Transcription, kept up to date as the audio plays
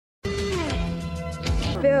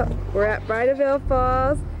We're at Brideville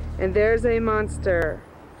Falls, and there's a monster.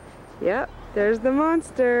 Yep, there's the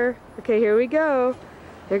monster. Okay, here we go.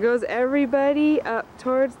 There goes everybody up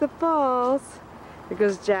towards the falls. There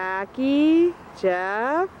goes Jackie,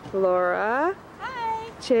 Jeff, Laura, hi.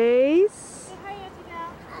 Chase. Say hi, Auntie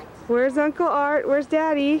Gal. Where's Uncle Art? Where's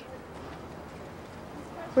Daddy?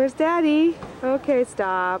 Where's Daddy? Okay,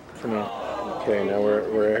 stop. Come here. Okay, now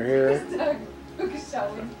we're here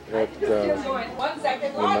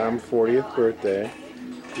at my mom's 40th birthday.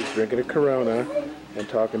 She's drinking a Corona and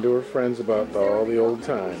talking to her friends about all the old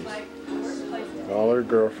times. All her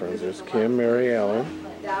girlfriends. There's Kim, Mary Ellen.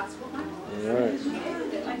 All right.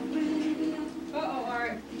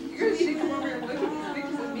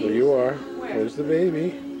 There you are. There's the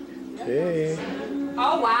baby. Hey.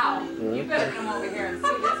 Oh, wow. You better come over here and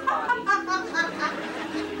see this body.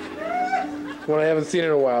 One I haven't seen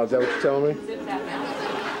in a while. Is that what you're telling me? Zip that mouth.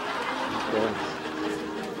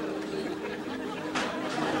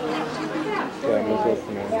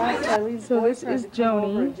 So this is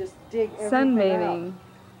Joni sunbathing.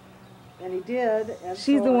 And he did. And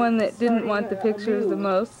She's so the one I that didn't want the pictures the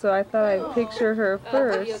most, so I thought I'd picture her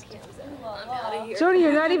first. Joni,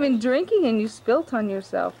 you're not even drinking and you spilt on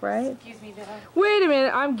yourself, right? Excuse me, Dad. Wait a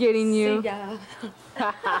minute, I'm getting you. Yeah.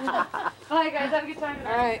 Bye, guys. Have a good time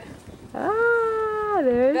tonight. All right. Ah,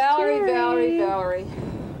 there's Valerie, Jerry. Valerie.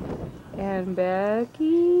 And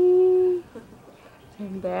Becky.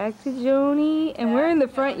 And back to Joni. And we're in the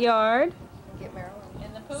front yard. Get Marilyn.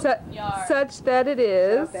 In the poop yard. Such that it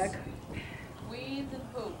is. Weeds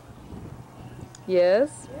and poop.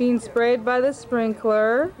 Yes, being sprayed by the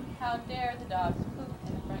sprinkler. How dare the dogs poop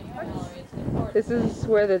in the front yard, Valerie? It's important. This is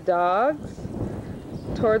where the dogs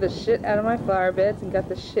tore the shit out of my flower beds and got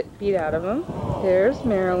the shit beat out of them. There's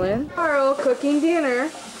Marilyn. Carl cooking dinner.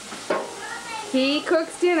 He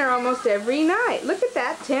cooks dinner almost every night. Look at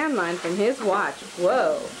that tan line from his watch.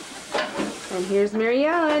 Whoa. And here's Mary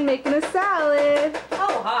Ellen making a salad.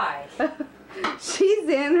 Oh, hi. She's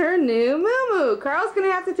in her new moo-moo. Carl's going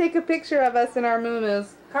to have to take a picture of us in our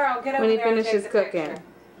moo-moos Carl, get over when he there and finishes take the cooking. picture.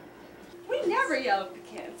 We never yell at the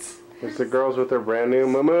kids. It's the girls with their brand new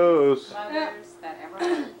moo-moos. Mothers that ever.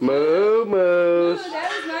 Moo-moos.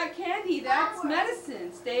 That is not candy. That's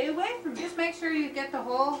medicine. Stay away from it. Just make sure you get the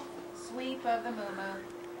whole sweep of the moo-moo.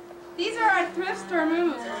 These are our thrift store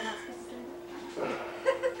moo-moos.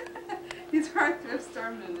 These are our thrift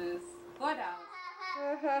store moo-moos. What else?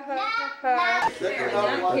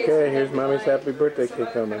 Okay, here's Mommy's happy birthday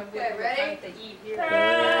cake coming. Okay, ready?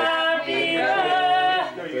 Happy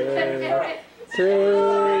birthday to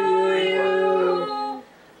you.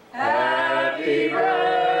 Happy birthday to you. Happy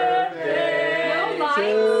birthday,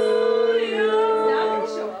 dear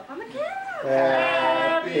Riley.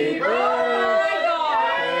 Happy birthday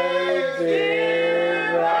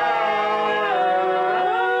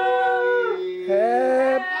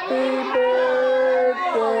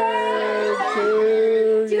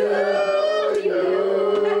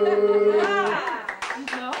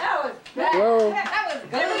to you. Whoa. That was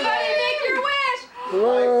good. Everybody make your wish.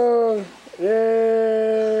 Whoa.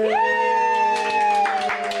 Yay.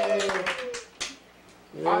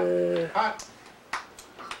 Hot.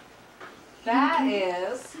 That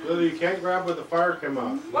is. Lily, you can't grab where the fire came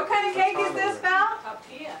up. What kind of cake is this, Val?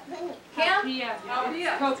 Kim?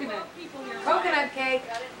 Coconut. Coconut cake.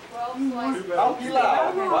 Oh, you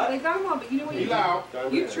loud. What? They got them all, but you know what You loud.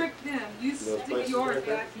 you tricked them. You stick yours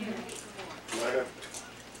back in.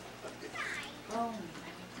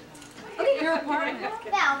 Look at your apartment.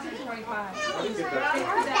 25.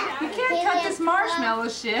 You can't cut this marshmallow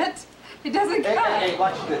shit. It doesn't cut. Hey,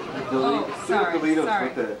 watch the Oh, sorry, Doritos sorry.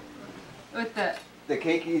 with With the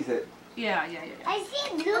cakeys that. yeah. I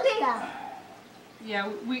see blue stuff. Yeah,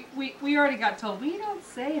 we already got told we don't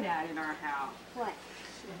say that in our house. What?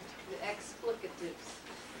 The explicatives.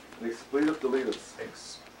 They split up Doritos.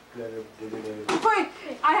 Wait,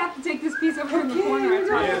 I have to take this piece over in the corner. I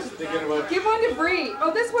tried. Yes, thinking about. Give one to Bree.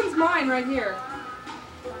 Oh, this one's mine right here.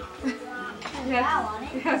 It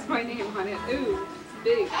has my name on it. Ooh, it's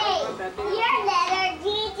big. Hey, Not that big. your letter,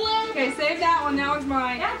 Gigi. Okay, save that one. That one's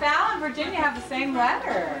mine. Yeah, Val and Virginia have the same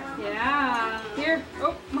letter. Yeah. Here.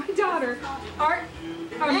 Oh, my daughter. Art.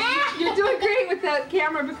 You're doing great with that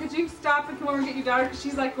camera because you stop and come over and get your daughter because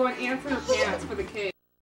she's like going ants in her pants for the cake.